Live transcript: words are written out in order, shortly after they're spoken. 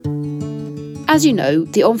As you know,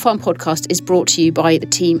 the On Farm podcast is brought to you by the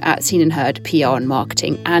team at Seen and Heard PR and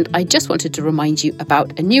Marketing, and I just wanted to remind you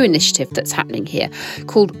about a new initiative that's happening here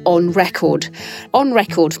called On Record. On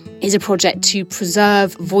Record is a project to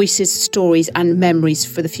preserve voices, stories and memories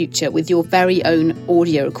for the future with your very own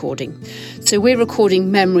audio recording. So we're recording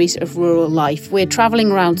memories of rural life. We're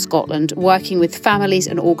travelling around Scotland, working with families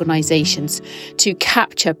and organisations to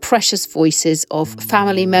capture precious voices of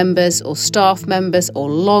family members or staff members or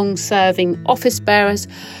long-serving office bearers,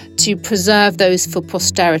 to preserve those for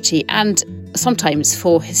posterity and sometimes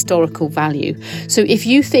for historical value. So if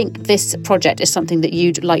you think this project is something that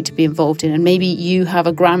you'd like to be involved in, and maybe you have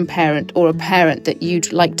a grandparent or a parent that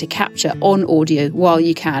you'd like to capture on audio while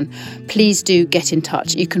you can, please do get in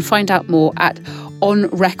touch. You can find out more at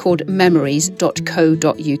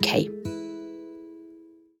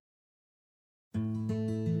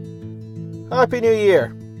onrecordmemories.co.uk. Happy New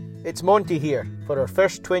Year! It's Monty here for our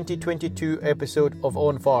first 2022 episode of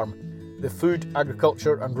On Farm, the Food,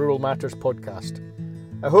 Agriculture and Rural Matters podcast.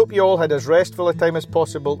 I hope you all had as restful a time as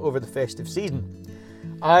possible over the festive season,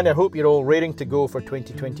 and I hope you're all raring to go for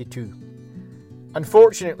 2022.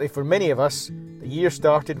 Unfortunately for many of us, the year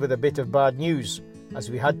started with a bit of bad news,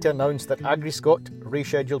 as we had to announce that AgriScot,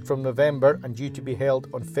 rescheduled from November and due to be held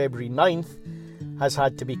on February 9th, has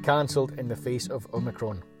had to be cancelled in the face of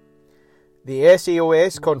Omicron. The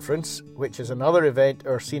SAOS conference, which is another event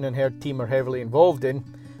our Seen and Heard team are heavily involved in,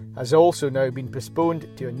 has also now been postponed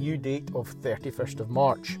to a new date of 31st of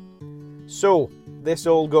March. So, this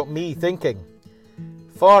all got me thinking.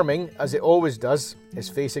 Farming, as it always does, is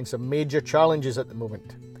facing some major challenges at the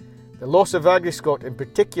moment. The loss of AgriScot in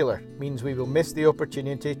particular means we will miss the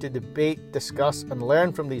opportunity to debate, discuss and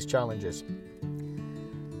learn from these challenges.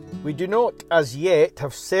 We do not, as yet,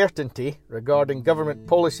 have certainty regarding government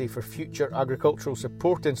policy for future agricultural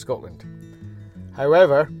support in Scotland.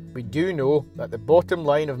 However, we do know that the bottom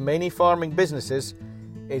line of many farming businesses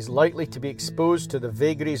is likely to be exposed to the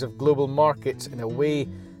vagaries of global markets in a way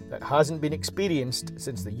that hasn't been experienced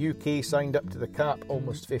since the UK signed up to the CAP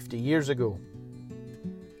almost 50 years ago.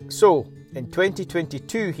 So, in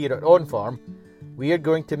 2022 here at On Farm, we are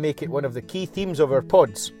going to make it one of the key themes of our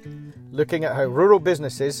pods, looking at how rural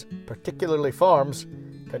businesses, particularly farms,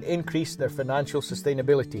 can increase their financial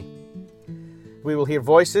sustainability. We will hear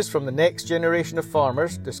voices from the next generation of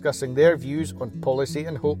farmers discussing their views on policy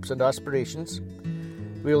and hopes and aspirations.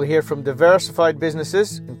 We will hear from diversified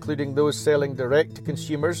businesses, including those selling direct to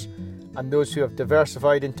consumers and those who have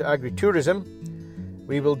diversified into agritourism.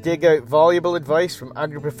 We will dig out valuable advice from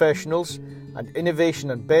agri-professionals and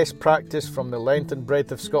innovation and best practice from the length and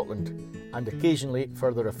breadth of Scotland, and occasionally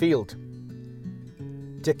further afield.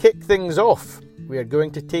 To kick things off, we are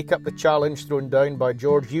going to take up the challenge thrown down by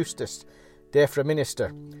George Eustice, DEFRA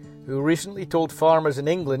Minister, who recently told farmers in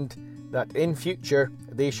England that in future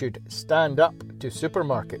they should stand up to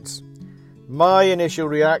supermarkets. My initial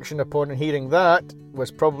reaction upon hearing that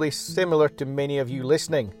was probably similar to many of you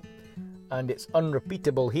listening, and it's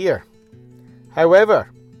unrepeatable here. However,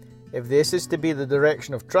 if this is to be the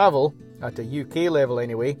direction of travel, at a UK level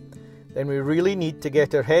anyway, then we really need to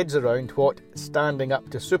get our heads around what standing up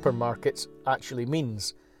to supermarkets actually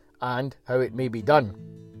means and how it may be done.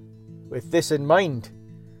 With this in mind,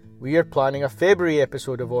 we are planning a February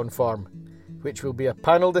episode of On Farm, which will be a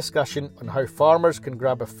panel discussion on how farmers can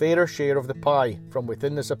grab a fairer share of the pie from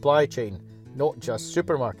within the supply chain, not just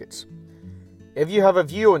supermarkets. If you have a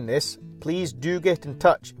view on this, please do get in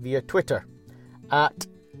touch via Twitter at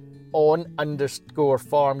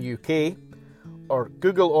on_farmuk, or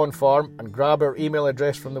Google On Farm and grab our email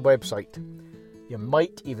address from the website. You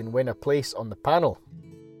might even win a place on the panel.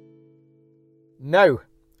 Now,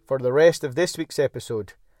 for the rest of this week's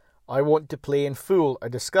episode, I want to play in full a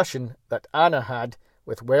discussion that Anna had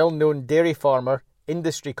with well-known dairy farmer,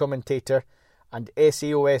 industry commentator and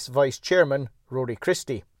SAOS Vice Chairman Rory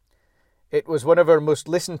Christie. It was one of our most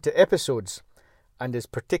listened to episodes and is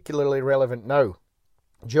particularly relevant now.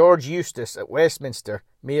 George Eustice at Westminster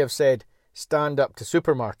may have said, "Stand up to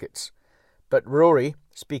supermarkets," but Rory,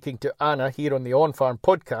 speaking to Anna here on the On Farm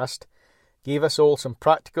podcast, gave us all some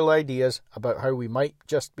practical ideas about how we might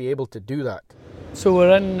just be able to do that. So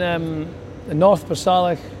we're in the North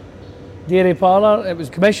Porsalach Dairy Parlour. It was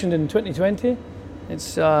commissioned in 2020.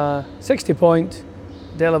 It's 60-point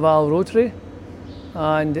Delaval rotary,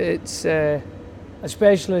 and it's a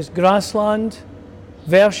specialist grassland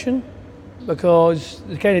version, because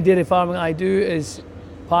the kind of dairy farming I do is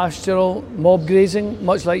pastoral, mob grazing,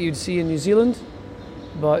 much like you'd see in New Zealand,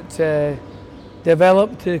 but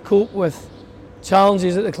developed to cope with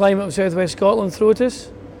challenges that the climate of South West Scotland throw at us.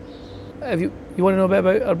 You want to know a bit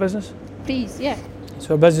about our business? Please, yeah.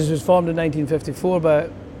 So our business was formed in 1954 by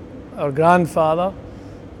our grandfather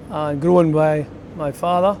and grown by my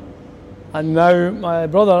father. And now my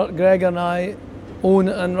brother Gregor and I own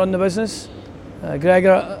and run the business.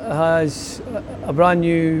 Gregor has a brand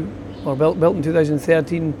new, or built in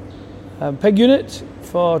 2013, pig unit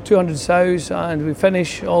for 200 sows, and we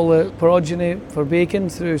finish all the progeny for bacon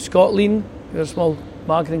through Scotlean, we're a small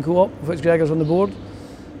marketing co-op of which Gregor's on the board.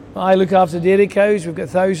 I look after dairy cows. We've got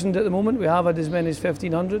 1,000 at the moment. We have had as many as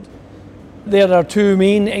 1,500. They're our two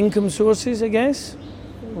main income sources, I guess.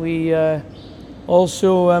 We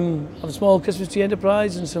also have a small Christmas tree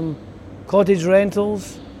enterprise and some cottage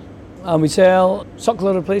rentals, and we sell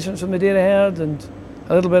suckler replacements from the dairy herd and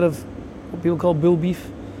a little bit of what people call bull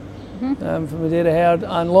beef from the dairy herd,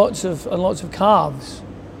 and lots of calves,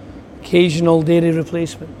 occasional dairy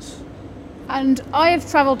replacements. And I have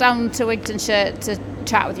travelled down to Wigtonshire to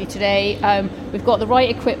chat with you today. We've got the right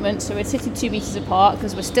equipment, so we're sitting 2 metres apart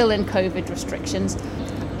because we're still in COVID restrictions.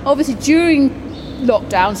 Obviously, during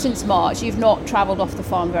lockdown, since March, you've not travelled off the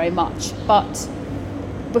farm very much. But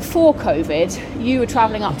before COVID, you were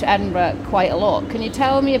travelling up to Edinburgh quite a lot. Can you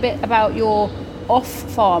tell me a bit about your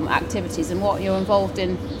off-farm activities and what you're involved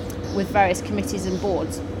in with various committees and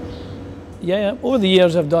boards? Yeah, over the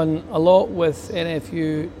years I've done a lot with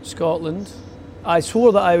NFU Scotland. I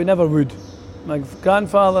swore that I never would. My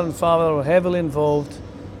grandfather and father were heavily involved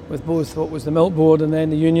with both what was the milk board and then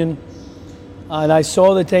the union. And I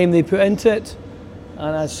saw the time they put into it,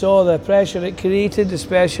 and I saw the pressure it created,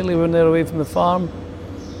 especially when they're away from the farm.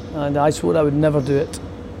 And I swore I would never do it.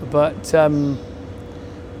 But a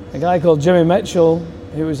guy called Jimmy Mitchell,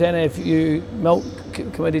 who was NFU Milk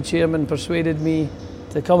Committee Chairman, persuaded me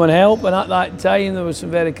to come and help, and at that time there were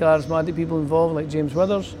some very charismatic people involved like James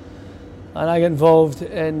Withers, and I got involved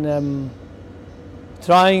in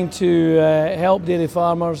trying to help dairy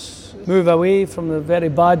farmers move away from the very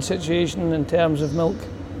bad situation in terms of milk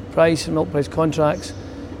price and milk price contracts.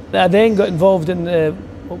 I then got involved in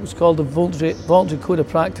what was called the Voluntary Code of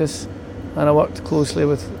Practice, and I worked closely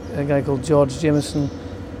with a guy called George Jameson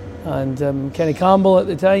and Kenny Campbell at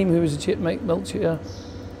the time, who was the milk tutor,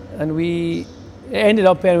 and we ended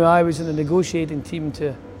up, anyway, I was in the negotiating team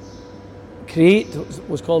to create what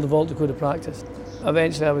was called the Voluntary Code of Practice.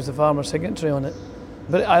 Eventually I was the farmer signatory on it.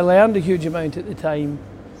 But I learned a huge amount at the time.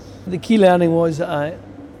 The key learning was that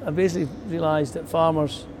I basically realised that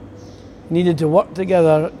farmers needed to work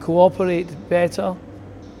together, cooperate better.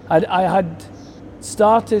 I had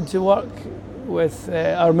started to work with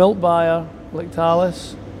our milk buyer,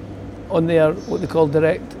 Lactalis, on their what they call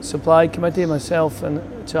direct supply committee, myself and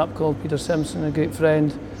a chap called Peter Simpson, a great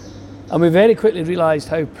friend. And we very quickly realised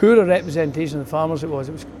how poor a representation of the farmers it was.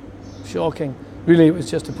 It was shocking. Really, it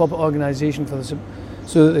was just a puppet organisation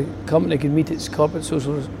so that the company could meet its corporate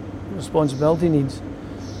social responsibility needs.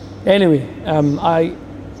 Anyway,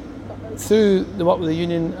 through the work with the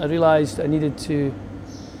union, I realised I needed to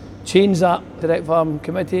change that direct farm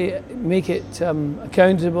committee, make it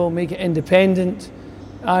accountable, make it independent.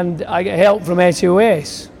 And I get help from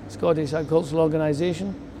SOS, Scottish Agricultural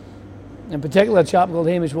Organisation, in particular a chap called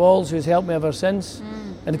Hamish Walls, who's helped me ever since.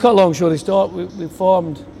 And to cut a long story short, we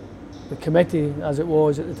formed the committee, as it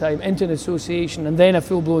was at the time, into an association and then a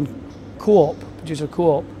full-blown co-op, producer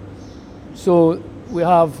co-op. So we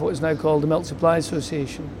have what is now called the Milk Supply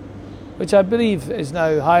Association, which I believe is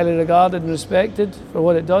now highly regarded and respected for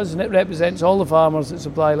what it does, and it represents all the farmers that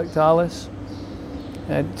supply Lactalis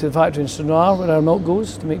to the factory in Stranraer where our milk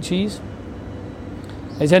goes to make cheese.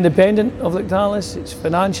 It's independent of Lactalis, it's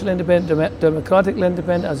financially independent, democratically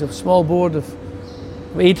independent, as a small board of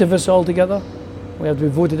 8 of us all together. We have to be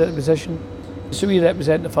voted at a position. So we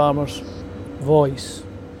represent the farmers' voice.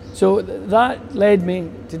 So that led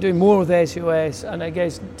me to doing more with SOS, and I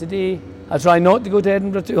guess today I try not to go to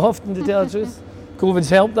Edinburgh too often, to tell the truth. COVID's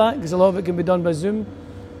helped that because a lot of it can be done by Zoom.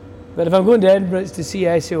 But if I'm going to Edinburgh, it's to see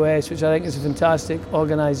SOS, which I think is a fantastic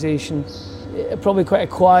organisation. Probably quite a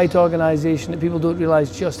quiet organisation that people don't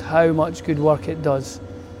realise just how much good work it does.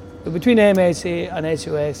 But between MSA and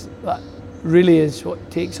SOS, that really is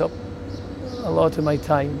what takes up a lot of my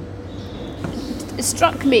time. It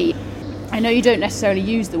struck me, I know you don't necessarily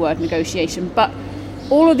use the word negotiation, but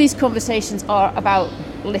all of these conversations are about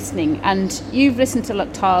listening, and you've listened to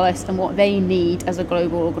Lactalis and what they need as a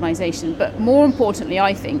global organisation, but more importantly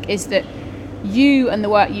I think is that you and the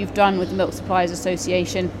work you've done with the Milk Suppliers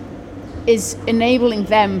Association is enabling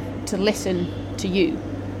them to listen to you,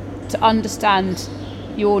 to understand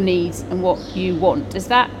your needs and what you want. Is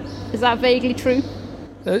that vaguely true?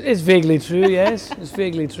 It's vaguely true, yes, it's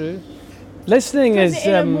vaguely true. Listening Put is it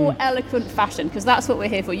in a more eloquent fashion, because that's what we're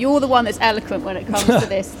here for. You're the one that's eloquent when it comes to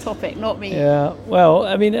this topic, not me. Yeah, well,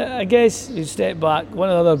 I mean, I guess you step back. One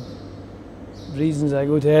of the other reasons I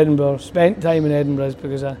go to Edinburgh, spent time in Edinburgh, is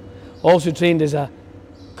because I also trained as a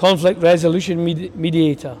conflict resolution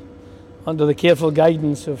mediator under the careful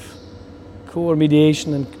guidance of Core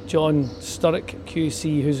Mediation and John Sturrock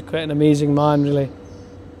QC, who's quite an amazing man, really.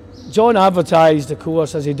 John advertised a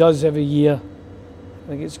course, as he does every year. I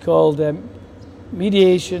think it's called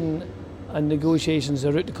Mediation and Negotiations,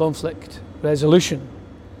 the Route to Conflict Resolution.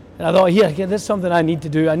 And I thought, here, this is something I need to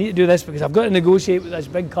do. I need to do this because I've got to negotiate with this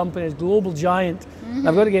big company, this global giant. Mm-hmm.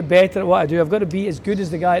 I've got to get better at what I do. I've got to be as good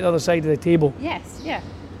as the guy at the other side of the table. Yes, yeah.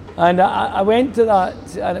 And I went to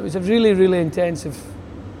that, and it was a really, really intensive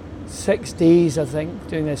 6 days, I think,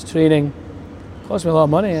 doing this training. It cost me a lot of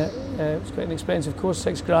money. It was quite an expensive course,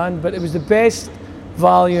 $6,000, but it was the best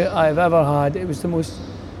value I've ever had. It was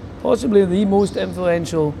possibly the most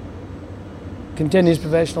influential continuous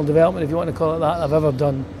professional development, if you want to call it that, I've ever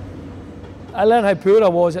done. I learned how poor I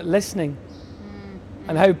was at listening,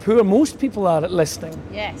 and how poor most people are at listening.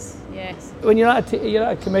 Yes. When you're at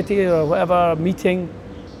a committee or whatever, a meeting,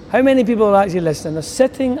 how many people are actually listening? They're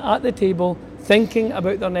sitting at the table thinking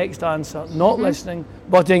about their next answer, not listening,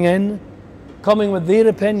 butting in, coming with their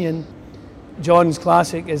opinion. John's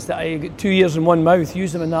classic is that I get 2 ears and one mouth,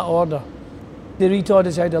 use them in that order. They taught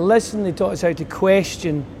us how to listen, they taught us how to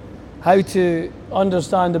question, how to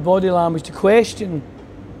understand the body language, to question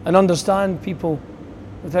and understand people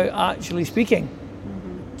without actually speaking,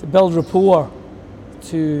 to build rapport,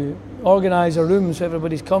 to organise a room so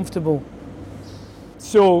everybody's comfortable.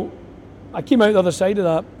 So I came out the other side of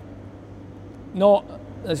that, not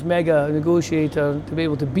this mega negotiator to be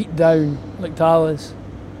able to beat down Lactalis,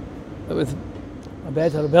 but with a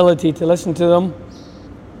better ability to listen to them,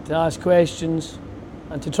 to ask questions,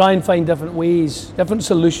 and to try and find different ways, different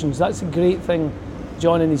solutions. That's a great thing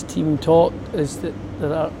John and his team taught, is that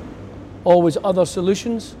there are always other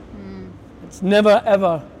solutions. It's never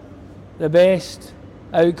ever the best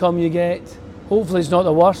outcome you get. Hopefully it's not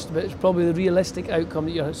the worst, but it's probably the realistic outcome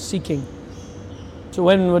that you're seeking. So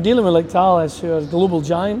when we're dealing with Lactalis, who are a global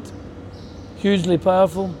giant, hugely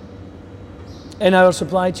powerful in our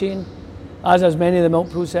supply chain, as is many of the milk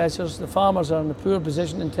processors, the farmers are in a poor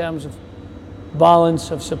position in terms of balance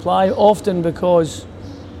of supply, often because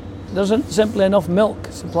there isn't simply enough milk.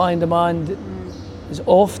 Supply and demand is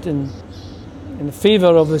often in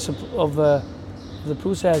favour of the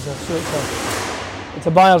processor. So it's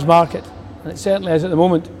a buyer's market, and it certainly is at the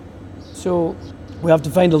moment. So we have to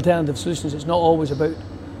find alternative solutions. It's not always about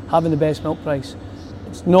having the best milk price.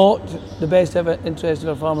 It's not the best ever interest of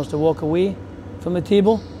our farmers to walk away from the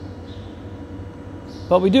table.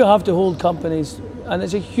 But we do have to hold companies, and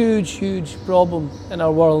it's a huge, huge problem in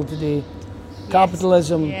our world today. Yes.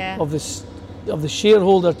 Capitalism of the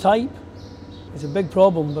shareholder type is a big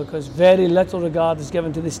problem because very little regard is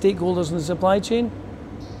given to the stakeholders in the supply chain.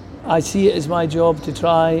 I see it as my job to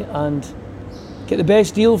try and get the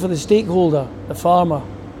best deal for the stakeholder, the farmer.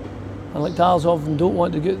 And Lactalis often don't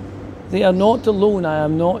want to get. They are not alone. I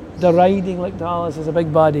am not deriding Lactalis as a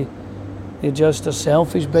big baddie. They're just a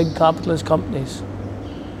selfish big capitalist companies.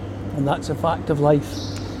 And that's a fact of life.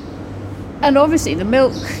 And obviously the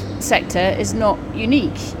milk sector is not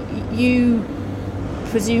unique. You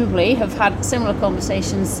presumably have had similar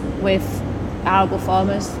conversations with arable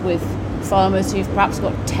farmers, with farmers who've perhaps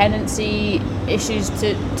got tenancy issues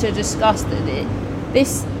to discuss.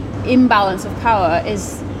 This imbalance of power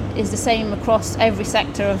is the same across every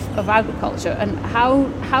sector of agriculture. And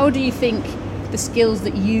how do you think the skills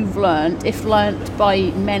that you've learned, if learnt by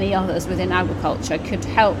many others within agriculture, could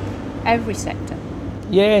help every sector?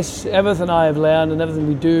 Yes, everything I have learned and everything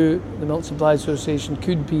we do, the Milk Supply Association,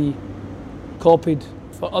 could be copied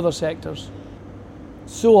for other sectors.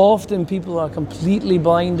 So often people are completely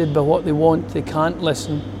blinded by what they want. They can't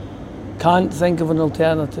listen, can't think of an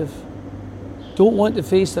alternative, don't want to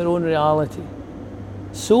face their own reality.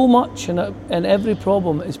 So much in every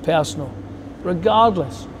problem is personal.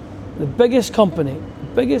 Regardless, the biggest company,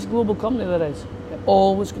 the biggest global company there is, it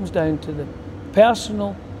always comes down to the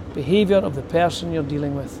personal behaviour of the person you're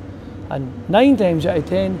dealing with. And 9 times out of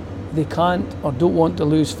 10, they can't or don't want to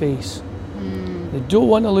lose face. They don't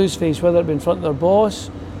want to lose face, whether it be in front of their boss.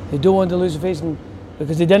 They don't want to lose face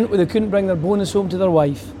because they couldn't bring their bonus home to their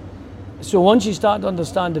wife. So once you start to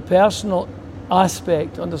understand the personal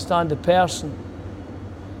aspect, understand the person,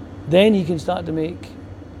 then you can start to make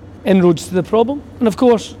inroads to the problem. And of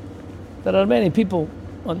course, there are many people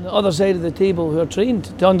on the other side of the table who are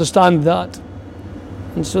trained to understand that.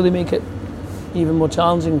 And so they make it even more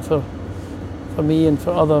challenging for me and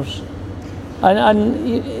for others.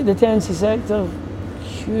 And the tenancy sector,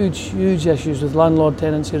 huge issues with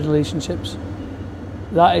landlord-tenancy relationships.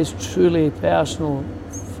 That is truly personal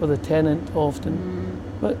for the tenant often,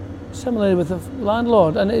 but similarly with the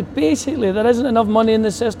landlord. And basically there isn't enough money in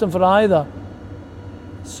the system for either.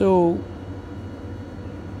 So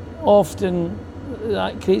often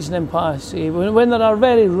that creates an impasse. When there are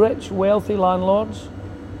very rich, wealthy landlords,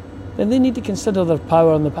 then they need to consider their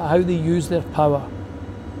power and how they use their power.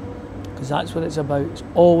 Because that's what it's about. It's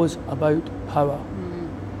always about power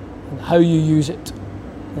and how you use it.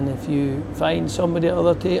 And if you find somebody at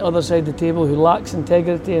the other side of the table who lacks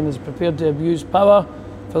integrity and is prepared to abuse power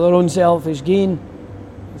for their own selfish gain,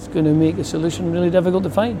 it's going to make a solution really difficult to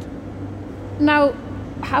find. Now,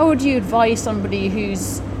 how would you advise somebody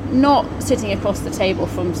who's not sitting across the table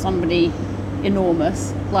from somebody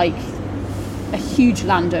enormous, like a huge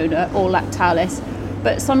landowner or Lactalis,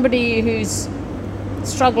 but somebody who's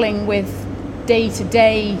struggling with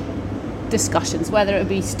day-to-day discussions, whether it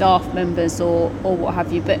be staff members or what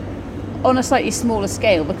have you, but on a slightly smaller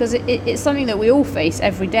scale, because it's something that we all face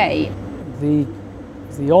every day?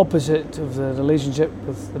 The opposite of the relationship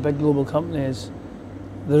with the big global company is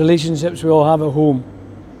the relationships we all have at home.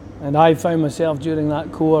 And I found myself during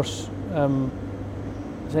that course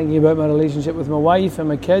thinking about my relationship with my wife and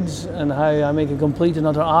my kids and how I make a complete and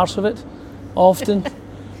utter arse of it often.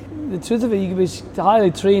 The truth of it, you can be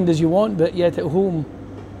highly trained as you want, but yet at home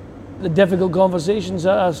the difficult conversations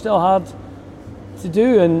are still hard to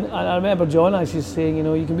do. And I remember John actually saying,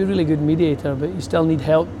 you can be a really good mediator, but you still need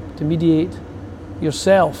help to mediate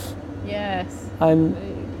yourself. Yes. And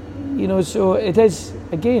so it is,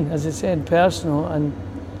 again, as I said, personal. And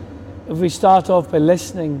if we start off by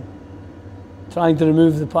listening, trying to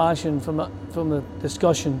remove the passion from the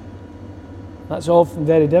discussion, that's often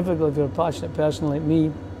very difficult if you're a passionate person like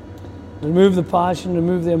me. Remove the passion,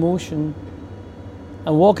 remove the emotion,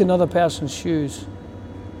 and walk in another person's shoes.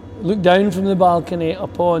 Look down from the balcony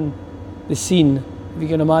upon the scene, if you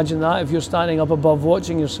can imagine that. If you're standing up above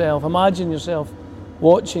watching yourself, imagine yourself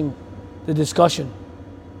watching the discussion.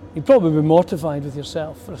 You'd probably be mortified with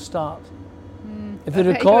yourself for a start. If you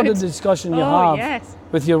recorded the discussion you have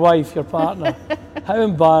with your wife, your partner, how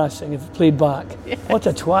embarrassing if it played back. Yes. What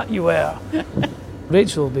a twat you were.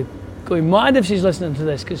 Rachel will be going mad if she's listening to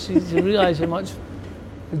this, because she's realised how much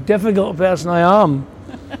difficult a person I am.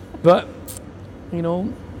 But,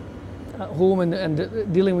 at home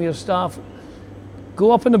and dealing with your staff,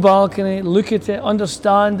 go up on the balcony, look at it,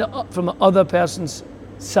 understand from the other person's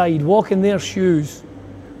side, walk in their shoes,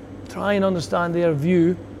 try and understand their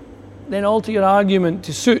view, then alter your argument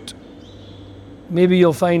to suit. Maybe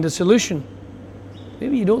you'll find a solution.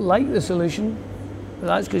 Maybe you don't like the solution, but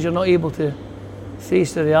that's because you're not able to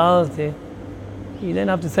face the reality. You then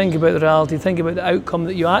have to think about the reality, think about the outcome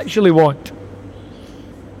that you actually want.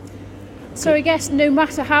 So I guess no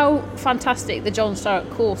matter how fantastic the John Starrett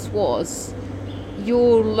course was,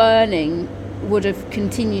 your learning would have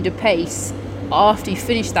continued apace after you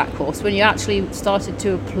finished that course, when you actually started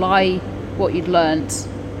to apply what you'd learnt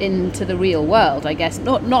into the real world, I guess.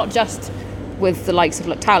 Not just with the likes of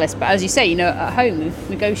Lactalis, but as you say, at home,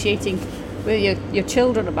 negotiating with your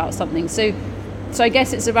children about something. So I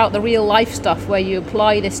guess it's about the real life stuff where you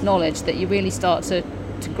apply this knowledge that you really start to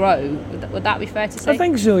grow. Would that be fair to say? I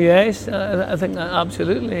think so, yes. I think that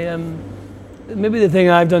absolutely. Maybe the thing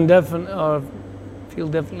I've done different or feel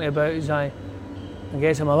differently about is I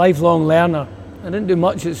guess I'm a lifelong learner. I didn't do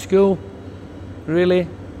much at school, really.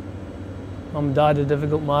 Mum and Dad had a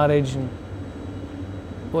difficult marriage, and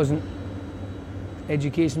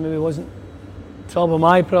education maybe wasn't top of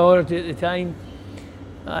my priority at the time.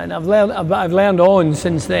 And I've learned on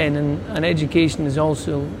since then, and education is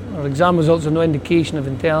also, or exam results are no indication of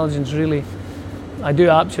intelligence, really. I do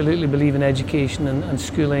absolutely believe in education and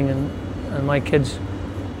schooling, and my kids,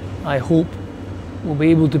 I hope, will be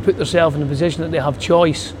able to put themselves in a position that they have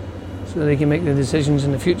choice, so that they can make the decisions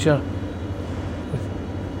in the future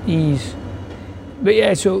with ease. But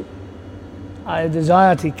yeah, so I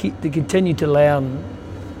desire to continue to learn.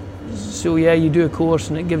 So yeah, you do a course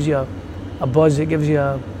and it gives you a buzz, it gives you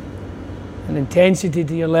an intensity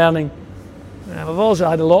to your learning. I've also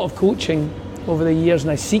had a lot of coaching over the years,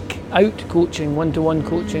 and I seek out coaching, one-to-one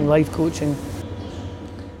coaching, life coaching,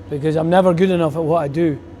 because I'm never good enough at what I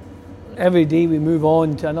do. Every day we move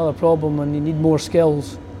on to another problem and you need more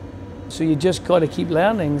skills. So you just got to keep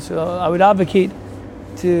learning. So I would advocate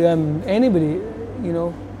to anybody,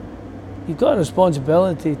 you've got a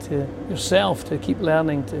responsibility to yourself to keep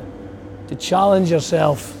learning, to challenge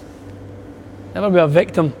yourself. Never be a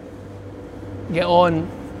victim. Get on,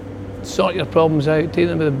 sort your problems out, take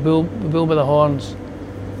them by the bull by the horns,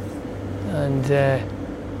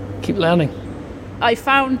 and keep learning. I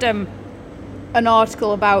found an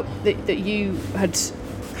article about that you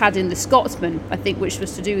had in the Scotsman, I think, which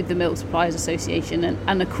was to do with the Milk Suppliers Association,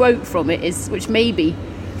 and a quote from it is, which maybe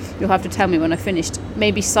you'll have to tell me when I finished,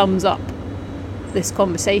 maybe sums up this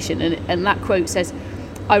conversation, and that quote says,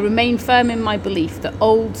 "I remain firm in my belief that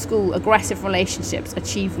old school aggressive relationships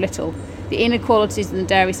achieve little. The inequalities in the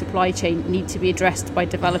dairy supply chain need to be addressed by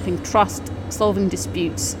developing trust, solving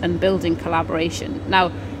disputes and building collaboration."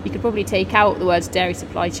 Now, you could probably take out the words dairy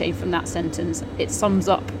supply chain from that sentence. It sums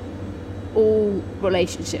up all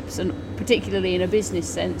relationships, and particularly in a business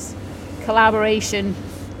sense, collaboration,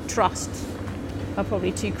 trust are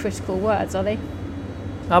probably two critical words, are they?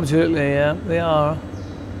 Absolutely, yeah, they are.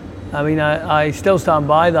 I mean, I still stand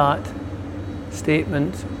by that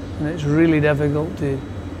statement, and it's really difficult to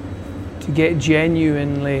get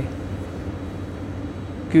genuinely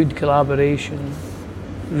good collaboration.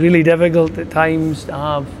 Really difficult at times to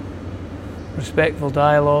have respectful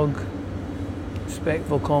dialogue,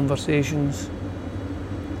 respectful conversations.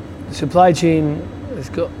 The supply chain has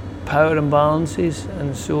got power imbalances,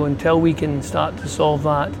 and so until we can start to solve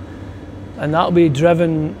that, and that'll be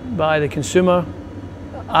driven by the consumer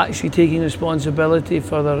actually taking responsibility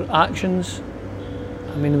for their actions.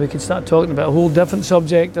 I mean, we could start talking about a whole different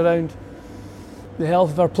subject around the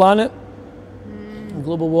health of our planet, and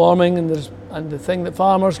global warming, and the thing that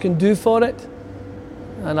farmers can do for it.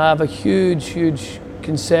 And I have a huge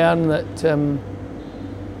concern that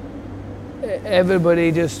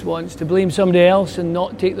everybody just wants to blame somebody else and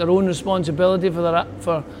not take their own responsibility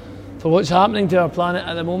for what's happening to our planet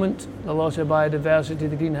at the moment, the loss of biodiversity,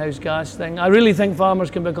 the greenhouse gas thing. I really think farmers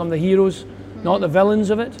can become the heroes, not the villains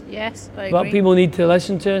of it. Yes, I agree. But people need to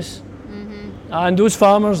listen to us. And those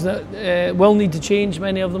farmers that will need to change,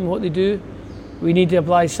 many of them, what they do. We need to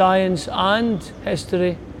apply science and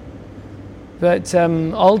history. But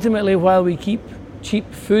ultimately, while we keep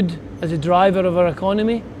cheap food as a driver of our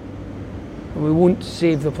economy, we won't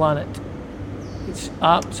save the planet. It's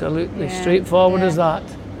absolutely straightforward as that.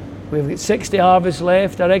 We've got 60 harvests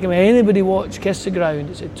left. I recommend anybody watch Kiss the Ground.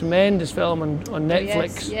 It's a tremendous film on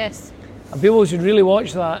Netflix. Yes. And people should really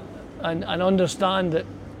watch that and understand that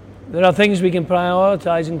there are things we can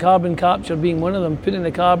prioritise, and carbon capture being one of them, putting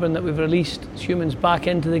the carbon that we've released as humans back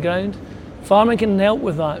into the ground. Farming can help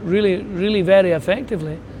with that really very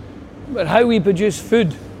effectively. But how we produce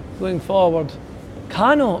food going forward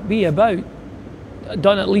cannot be about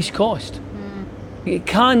done at least cost. It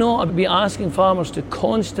cannot be asking farmers to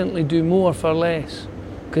constantly do more for less,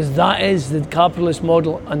 because that is the capitalist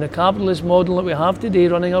model, and the capitalist model that we have today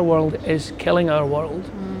running our world is killing our world.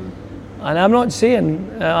 And I'm not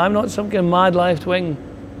saying, I'm not some kind of mad left-wing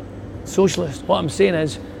socialist. What I'm saying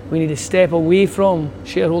is we need to step away from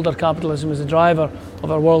shareholder capitalism as the driver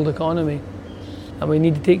of our world economy, and we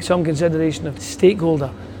need to take some consideration of the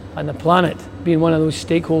stakeholder and the planet being one of those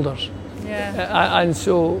stakeholders. And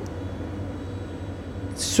so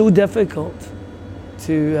it's so difficult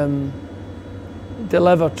to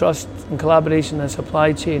deliver trust and collaboration in a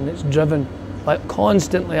supply chain that's driven by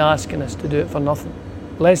constantly asking us to do it for nothing,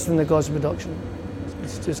 less than the cost of production.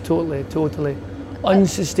 It's just totally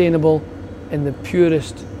unsustainable in the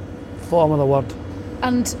purest form of the word.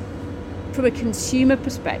 And from a consumer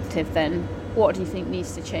perspective then, what do you think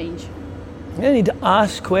needs to change? We need to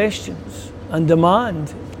ask questions and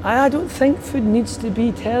demand. I don't think food needs to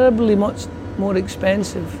be terribly much more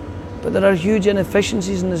expensive, but there are huge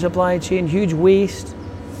inefficiencies in the supply chain, huge waste,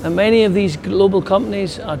 and many of these global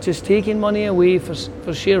companies are just taking money away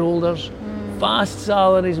for shareholders, vast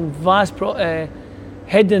salaries and vast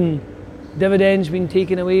hidden dividends being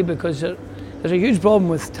taken away, because there's a huge problem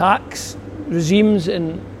with tax regimes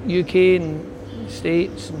in UK and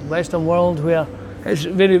States and Western world, where it's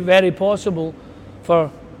very, very possible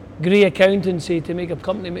for grey accountancy to make a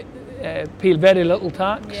company pay very little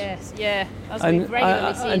tax. Yes, yeah, that's what we've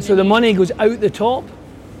regularly seen. And so the money goes out the top,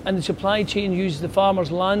 and the supply chain uses the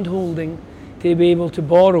farmer's land holding to be able to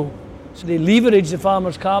borrow. So they leverage the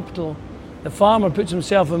farmer's capital. The farmer puts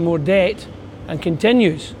himself in more debt and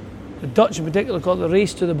continues. The Dutch in particular call it the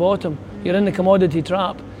race to the bottom. You're in the commodity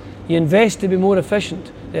trap. You invest to be more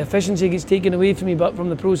efficient. The efficiency gets taken away from you, but from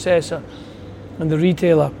the processor and the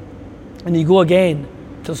retailer. And you go again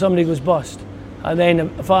till somebody goes bust. And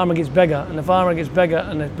then the farmer gets bigger, and the farmer gets bigger,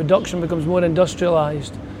 and the production becomes more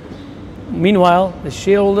industrialised. Meanwhile, the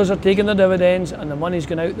shareholders are taking their dividends, and the money's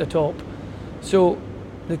going out the top. So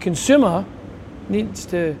the consumer needs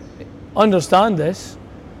to understand this.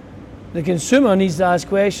 The consumer needs to ask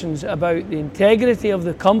questions about the integrity of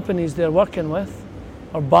the companies they're working with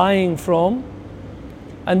or buying from,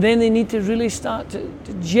 And then they need to really start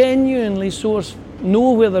to genuinely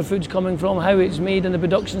know where their food's coming from, how it's made, and the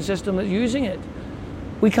production system that's using it.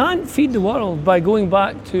 We can't feed the world by going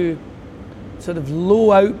back to sort of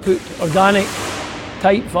low output, organic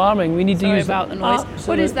type farming. We need to use about the noise.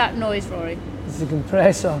 What is that noise, Rory? It's the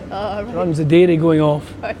compressor. Oh, right. Runs the dairy going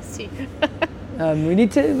off. I see. We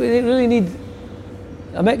really need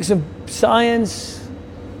a mix of science,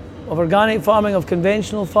 of organic farming, of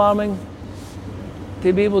conventional farming,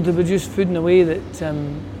 to be able to produce food in a way that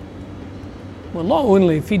will not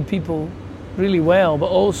only feed people really well, but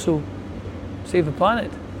also save the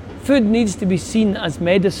planet. Food needs to be seen as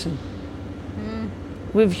medicine.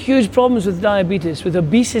 We have huge problems with diabetes, with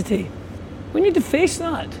obesity. We need to face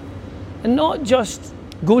that and not just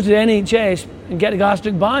go to the NHS and get a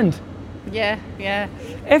gastric band. Yeah.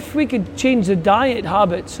 If we could change the diet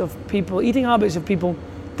habits of people, eating habits of people,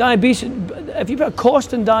 diabetes, if you put a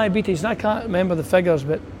cost in diabetes, and I can't remember the figures,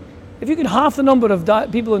 but if you could halve the number of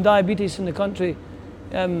people with diabetes in the country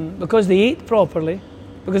because they ate properly,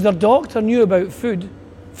 because their doctor knew about food,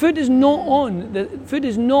 food is not on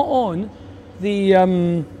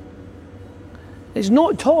it's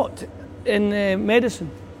not taught in medicine.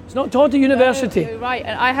 It's not taught at university. No, you're right,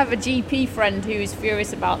 and I have a GP friend who is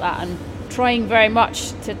furious about that and trying very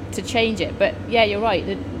much to change it. But yeah, you're right,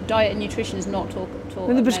 the diet and nutrition is not taught.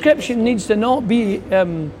 And the prescription needs to not be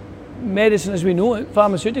medicine as we know it,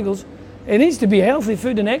 pharmaceuticals. It needs to be healthy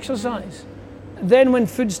food and exercise. Then when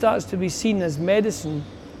food starts to be seen as medicine,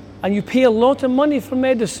 and you pay a lot of money for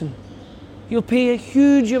medicine, you'll pay a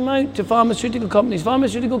huge amount to pharmaceutical companies.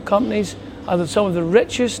 Pharmaceutical companies are some of the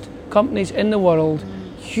richest companies in the world,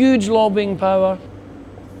 huge lobbying power.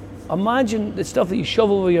 Imagine the stuff that you shove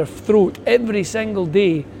over your throat every single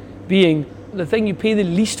day being the thing you pay the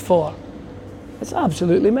least for. It's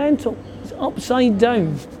absolutely mental. It's upside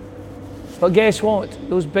down. But guess what?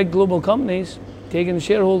 Those big global companies taking the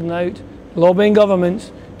shareholding out, lobbying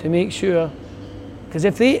governments to make sure, because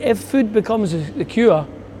if food becomes the cure,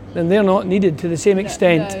 then they're not needed to the same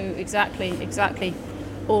extent. No, exactly.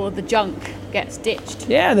 All of the junk gets ditched.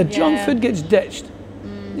 Yeah, junk food gets ditched.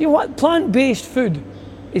 You know what? Plant-based food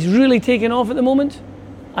is really taking off at the moment,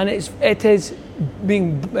 and it is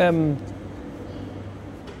being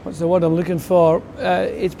what's the word I'm looking for?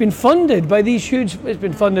 It's been funded by huge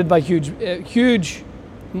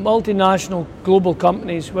multinational global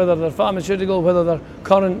companies, whether they're pharmaceutical, whether they're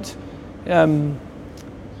current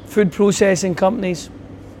food processing companies.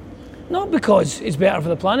 Not because it's better for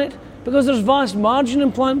the planet, because there's vast margin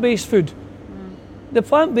in plant-based food. The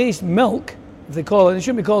plant-based milk, if they call it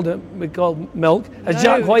shouldn't be called milk, as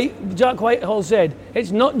Jack Whitehall said, it's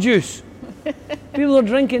nut juice. People are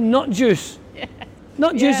drinking nut juice.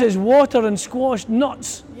 Nut juice is water and squashed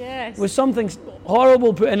nuts with something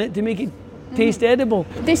horrible put in it to make it taste edible.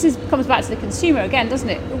 This comes back to the consumer again, doesn't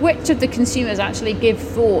it? Which of the consumers actually give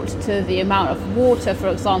thought to the amount of water, for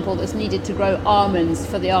example, that's needed to grow almonds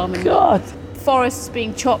for the almond? God. Forests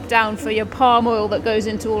being chopped down for your palm oil that goes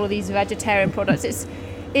into all of these vegetarian products.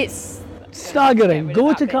 It's staggering.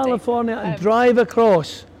 Go to California and drive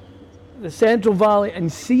across the Central Valley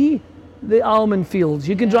and see the almond fields.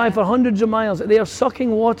 You can drive for hundreds of miles. They are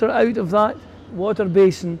sucking water out of that water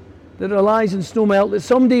basin that relies on snow melt that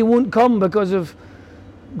someday won't come because of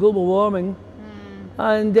global warming.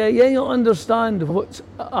 And you'll understand what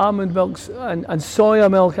almond milk and soya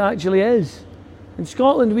milk actually is. In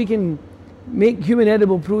Scotland, we can make human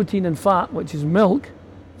edible protein and fat, which is milk,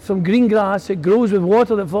 from green grass. It grows with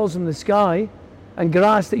water that falls from the sky and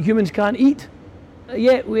grass that humans can't eat.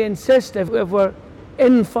 Yet we insist if we're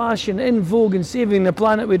in fashion, in vogue and saving the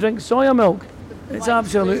planet, we drink soya milk. It's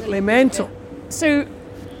absolutely mental. So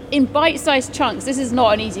in bite-sized chunks, this is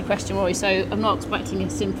not an easy question, Rory, so I'm not expecting a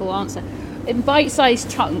simple answer. In bite-sized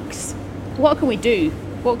chunks, what can we do?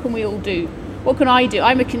 What can we all do? What can I do?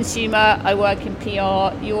 I'm a consumer, I work in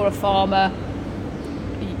PR, you're a farmer,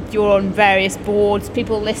 you're on various boards.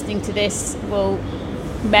 People listening to this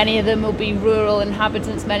many of them will be rural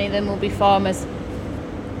inhabitants, many of them will be farmers.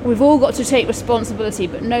 We've all got to take responsibility,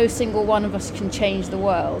 but no single one of us can change the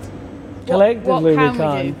world. Collectively what we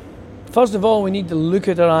can. First of all, we need to look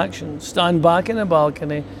at our actions, stand back in a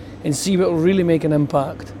balcony and see what will really make an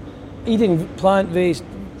impact. Eating plant-based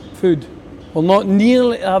food will not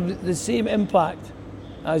nearly have the same impact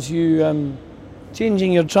as you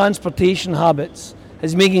changing your transportation habits,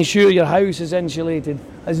 as making sure your house is insulated,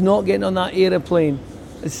 as not getting on that aeroplane,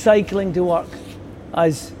 as cycling to work,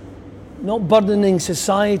 as not burdening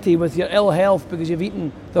society with your ill health because you've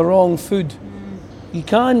eaten the wrong food. You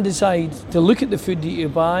can decide to look at the food that you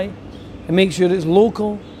buy and make sure it's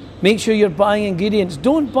local, Make sure you're buying ingredients.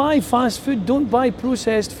 Don't buy fast food, don't buy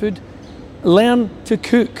processed food. Learn to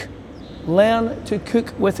cook. Learn to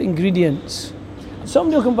cook with ingredients.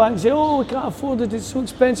 Somebody will come back and say, oh, we can't afford it, it's so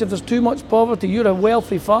expensive, there's too much poverty. You're a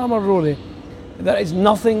wealthy farmer, Rory. There is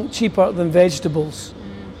nothing cheaper than vegetables.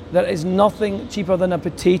 There is nothing cheaper than a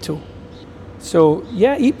potato. So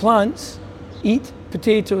yeah, eat plants, eat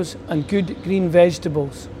potatoes and good green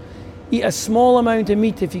vegetables. Eat a small amount of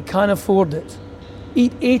meat if you can afford it.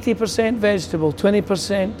 Eat 80% vegetable,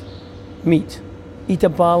 20% meat. Eat a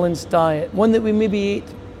balanced diet, one that we maybe ate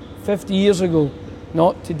 50 years ago,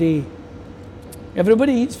 not today.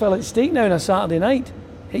 Everybody eats fillet steak now on a Saturday night.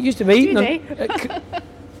 It used to be eaten.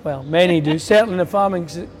 Well, many do, certainly in the farming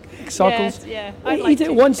circles. Yes, yeah, I eat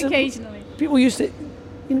it once occasionally. People used to,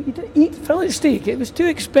 eat fillet steak. It was too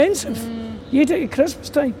expensive. You eat it at Christmas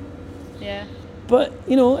time. Yeah. But if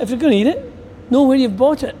you're going to eat it, know where you've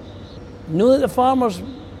bought it. Know that the farmer's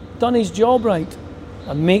done his job right,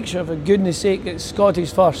 and make sure, for goodness sake, it's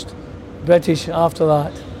Scottish first, British after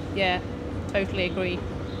that. Yeah, totally agree.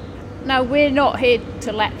 Now, we're not here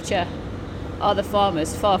to lecture other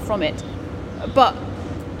farmers, far from it, but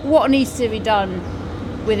what needs to be done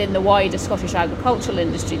within the wider Scottish agricultural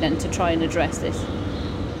industry then to try and address this?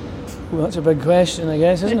 Well, that's a big question, I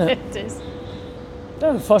guess, isn't it? It is.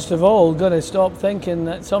 Well, first of all, got to stop thinking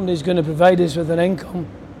that somebody's going to provide us with an income.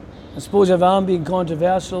 I suppose if I'm being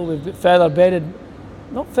controversial, we've feather-bedded.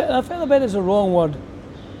 Feather-bedded is the wrong word.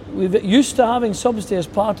 We've used to having subsidy as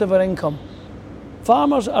part of our income.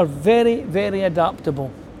 Farmers are very, very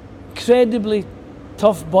adaptable. Incredibly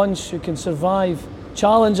tough bunch who can survive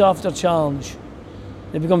challenge after challenge.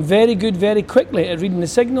 They become very good very quickly at reading the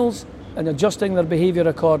signals and adjusting their behaviour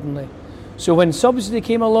accordingly. So when subsidy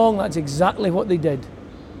came along, that's exactly what they did.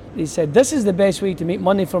 They said, this is the best way to make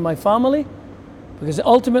money for my family, because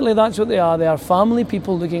ultimately that's what they are. They are family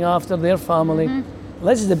people looking after their family.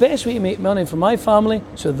 This is the best way to make money for my family,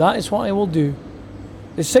 so that is what I will do.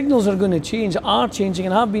 The signals are going to change, are changing,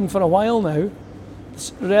 and have been for a while now.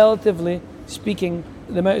 Relatively speaking,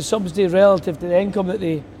 the amount of subsidy relative to the income that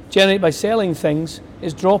they generate by selling things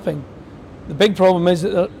is dropping. The big problem is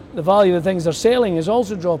that the value of the things they're selling is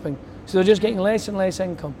also dropping, so they're just getting less and less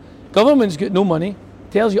income. Government's got no money,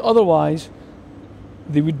 tells you otherwise.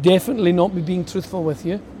 They would definitely not be being truthful with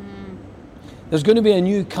you. There's going to be a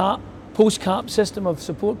new post-cap system of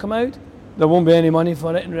support come out. There won't be any money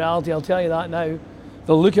for it in reality, I'll tell you that now.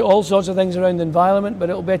 They'll look at all sorts of things around the environment, but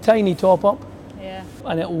it'll be a tiny top-up. Yeah.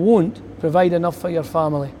 And it won't provide enough for your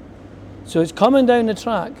family. So it's coming down the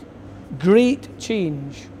track. Great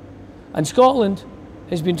change. And Scotland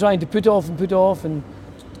has been trying to put off and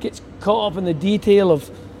gets caught up in the detail of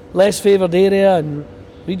less favoured area and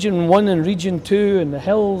Region 1 and Region 2 and the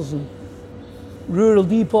hills and rural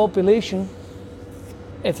depopulation.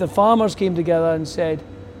 If the farmers came together and said,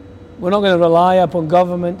 we're not going to rely upon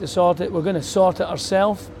government to sort it, we're going to sort it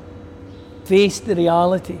ourselves, faced the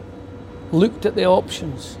reality, looked at the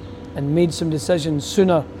options and made some decisions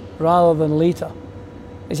sooner rather than later.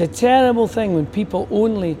 It's a terrible thing when people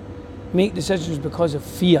only make decisions because of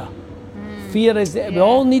fear. Fear is that we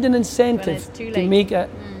all need an incentive to make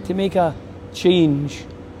a change,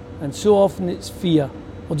 and so often it's fear.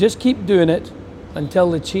 We'll just keep doing it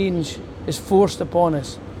until the change is forced upon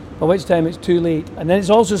us, by which time it's too late. And then it's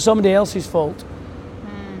also somebody else's fault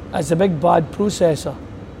as a big bad processor.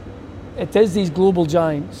 It is these global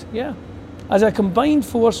giants. Yeah. As a combined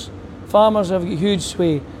force, farmers have got huge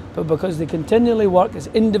sway, but because they continually work as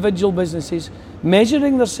individual businesses,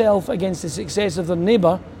 measuring themselves against the success of their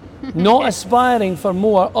neighbour, not aspiring for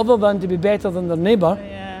more other than to be better than their neighbour,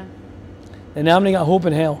 then they haven't got hope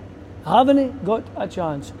in hell. Haven't got a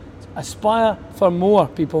chance. Aspire for more,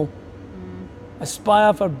 people.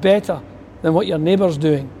 Aspire for better than what your neighbour's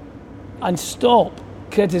doing. And stop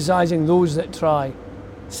criticising those that try.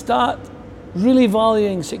 Start really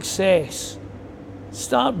valuing success.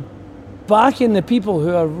 Start backing the people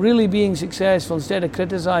who are really being successful instead of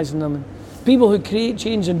criticising them. And people who create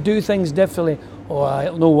change and do things differently. Oh,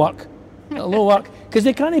 it'll no work. It'll no work. Because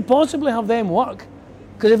they can't possibly have them work.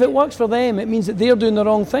 Because if it works for them, it means that they're doing the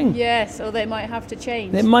wrong thing. Yes, or they might have to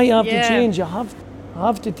change. They might have to change. You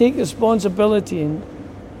have to take responsibility. And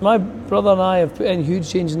my brother and I have put in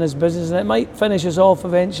huge change in this business, and it might finish us off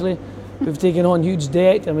eventually. We've taken on huge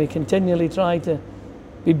debt, and we continually try to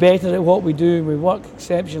be better at what we do. We work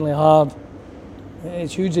exceptionally hard.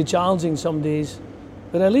 It's hugely challenging some days,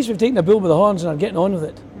 but at least we've taken the bull by the horns and are getting on with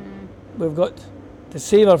it. We've got to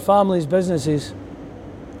save our families, businesses,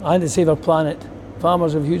 and to save our planet.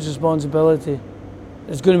 Farmers have huge responsibility.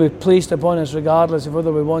 It's going to be placed upon us regardless of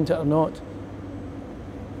whether we want it or not.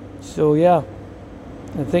 So yeah,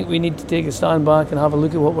 I think we need to take a stand back and have a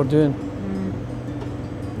look at what we're doing.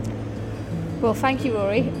 Well, thank you,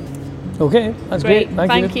 Rory. Okay, that's great.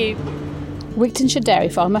 Thank you. Wigtonshire dairy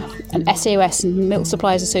farmer and SAOS and Milk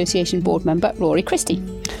Suppliers Association board member Rory Christie.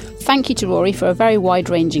 Thank you to Rory for a very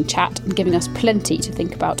wide-ranging chat and giving us plenty to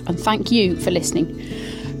think about, and thank you for listening.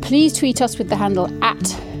 Please tweet us with the handle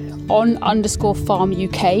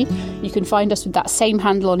 @on_farmuk. You can find us with that same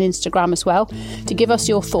handle on Instagram as well, to give us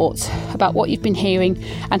your thoughts about what you've been hearing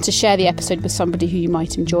and to share the episode with somebody who you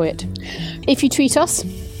might enjoy it. If you tweet us,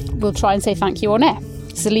 we'll try and say thank you on air.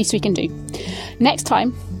 It's the least we can do. Next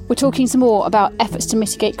time, we're talking some more about efforts to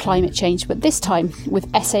mitigate climate change, but this time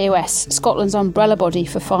with SAOS, Scotland's umbrella body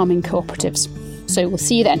for farming cooperatives. So we'll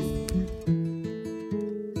see you then.